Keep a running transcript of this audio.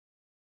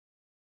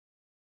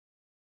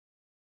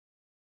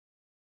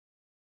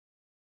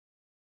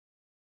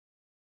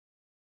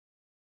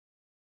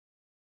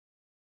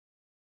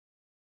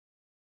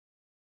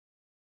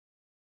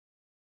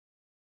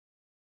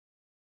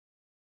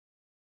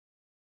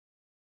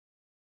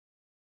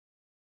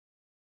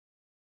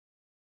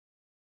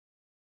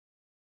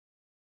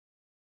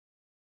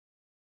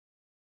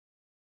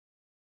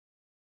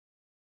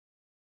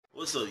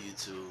What's up,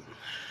 YouTube?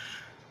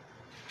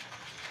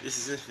 This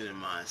is Infinite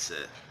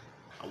Mindset.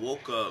 I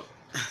woke up,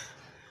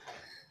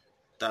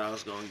 thought I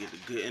was gonna get a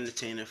good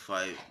entertaining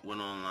fight,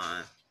 went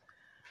online,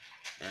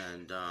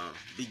 and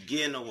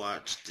began to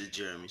watch the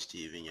Jeremy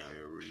Steven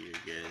Yair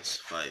Rodriguez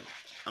fight.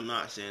 I'm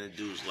not saying the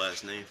dude's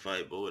last name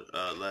fight, but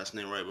last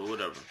name right, but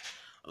whatever.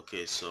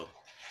 Okay, so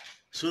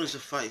as soon as the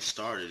fight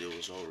started, it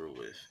was over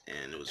with,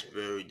 and it was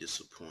very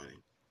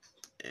disappointing.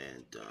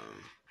 And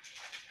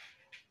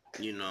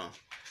you know,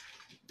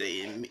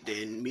 they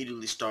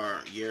immediately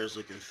start. Yair's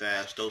looking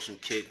fast, throw some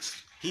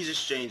kicks. He's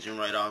exchanging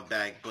right off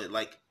back, but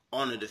like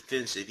on the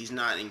defensive, he's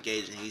not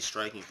engaging. He's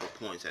striking for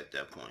points at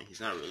that point. He's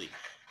not really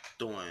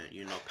throwing,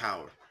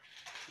 power.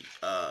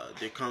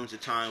 There comes a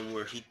time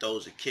where he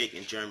throws a kick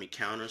and Jeremy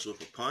counters with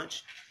a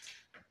punch,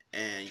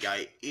 and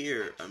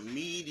Yair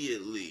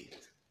immediately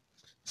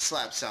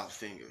slaps out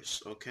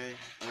fingers. Okay,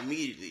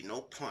 immediately, no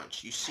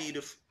punch. You see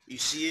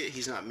it.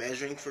 He's not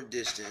measuring for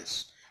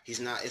distance. He's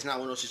not. It's not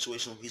one of those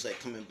situations where he's like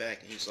coming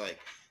back and he's like,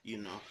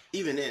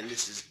 Even then,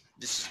 this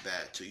is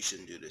bad too. You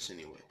shouldn't do this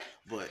anyway.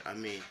 But I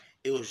mean,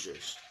 it was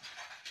just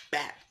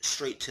bat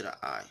straight to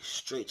the eye,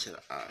 straight to the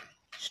eye,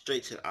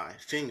 straight to the eye.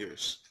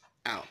 Fingers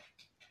out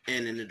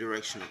and in the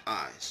direction of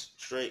eyes,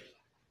 straight,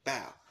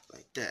 bow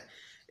like that.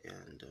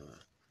 And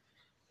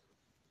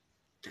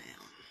damn.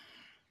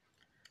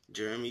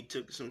 Jeremy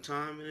took some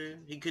time and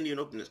then he couldn't even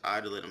open his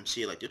eye to let him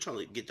see it. Like they're trying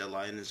to get that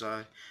light in his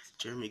eye.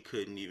 Jeremy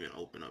couldn't even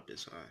open up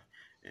his eye.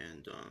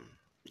 And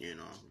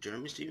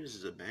Jeremy Stevens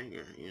is a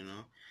banger.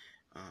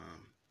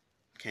 Um,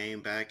 Came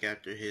back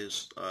after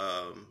his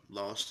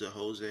loss to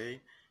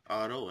Jose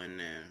Otto and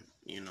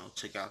then,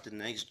 took out the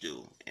next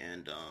dude.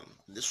 And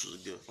this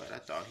was a good fight. I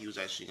thought he was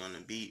actually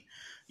gonna beat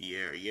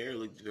Yair. Yair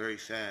looked very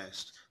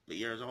fast, but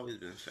Yair's always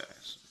been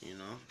fast.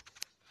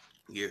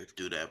 Yair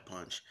threw that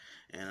punch,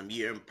 and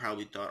Yair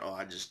probably thought, oh,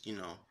 I just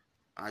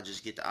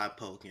get the eye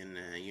poke and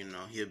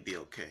he'll be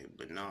okay.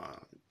 But nah,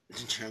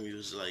 Jeremy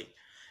was like,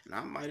 and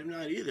I might have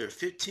not either.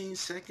 15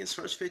 seconds,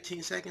 first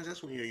 15 seconds,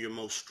 that's when you're your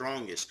most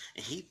strongest,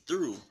 and he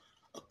threw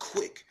a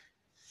quick,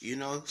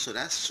 so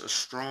that's a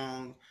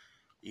strong.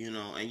 And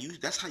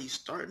that's how you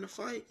start in the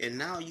fight. And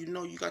now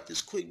you got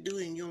this quick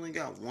dude and you only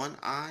got one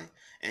eye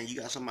and you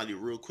got somebody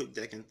real quick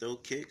that can throw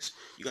kicks.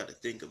 You got to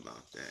think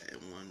about that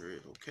and wonder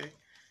if, okay,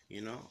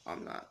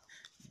 I'm not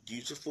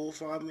use a full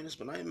 5 minutes,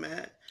 but I ain't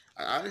mad.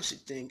 I honestly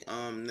think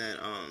that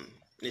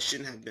it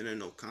shouldn't have been a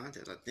no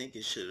contest. I think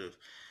it should have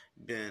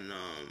been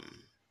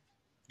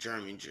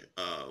Jeremy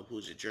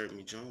who's it,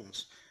 Jeremy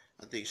Jones.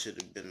 I think it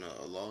should have been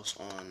a loss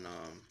on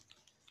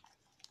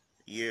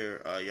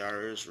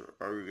Yair's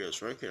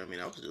Rodriguez record. I mean,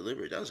 that was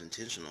deliberate. That was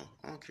intentional.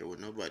 I don't care what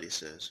nobody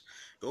says.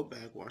 Go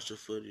back, watch the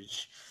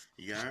footage.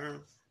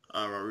 Yair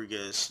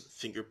Rodriguez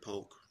finger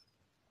poke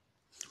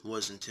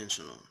was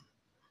intentional.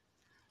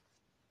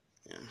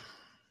 Yeah.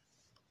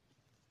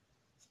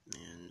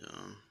 And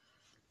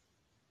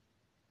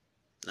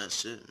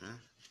that's it, man.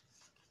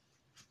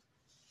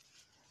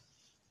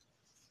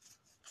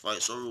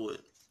 Fight's over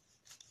with.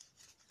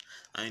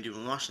 I ain't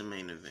even watched the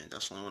main event.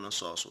 That's the only one I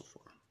saw so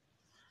far.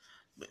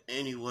 But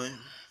anyway,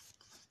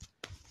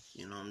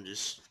 I'm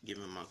just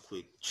giving my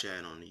quick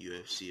chat on the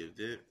UFC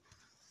event.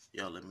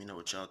 Y'all let me know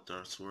what y'all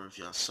thoughts were if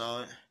y'all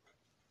saw it.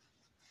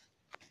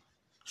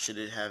 Should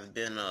it have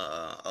been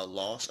a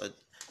loss?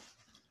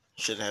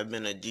 Should it have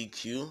been a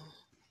DQ?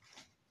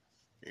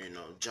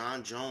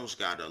 John Jones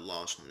got a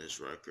loss on his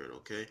record,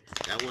 okay?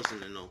 That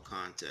wasn't a no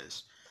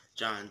contest.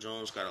 John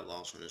Jones got a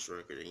loss on his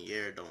record, and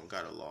Yair don't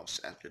got a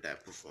loss after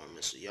that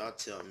performance. So y'all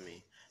tell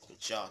me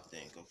what y'all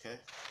think, okay?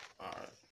 Alright.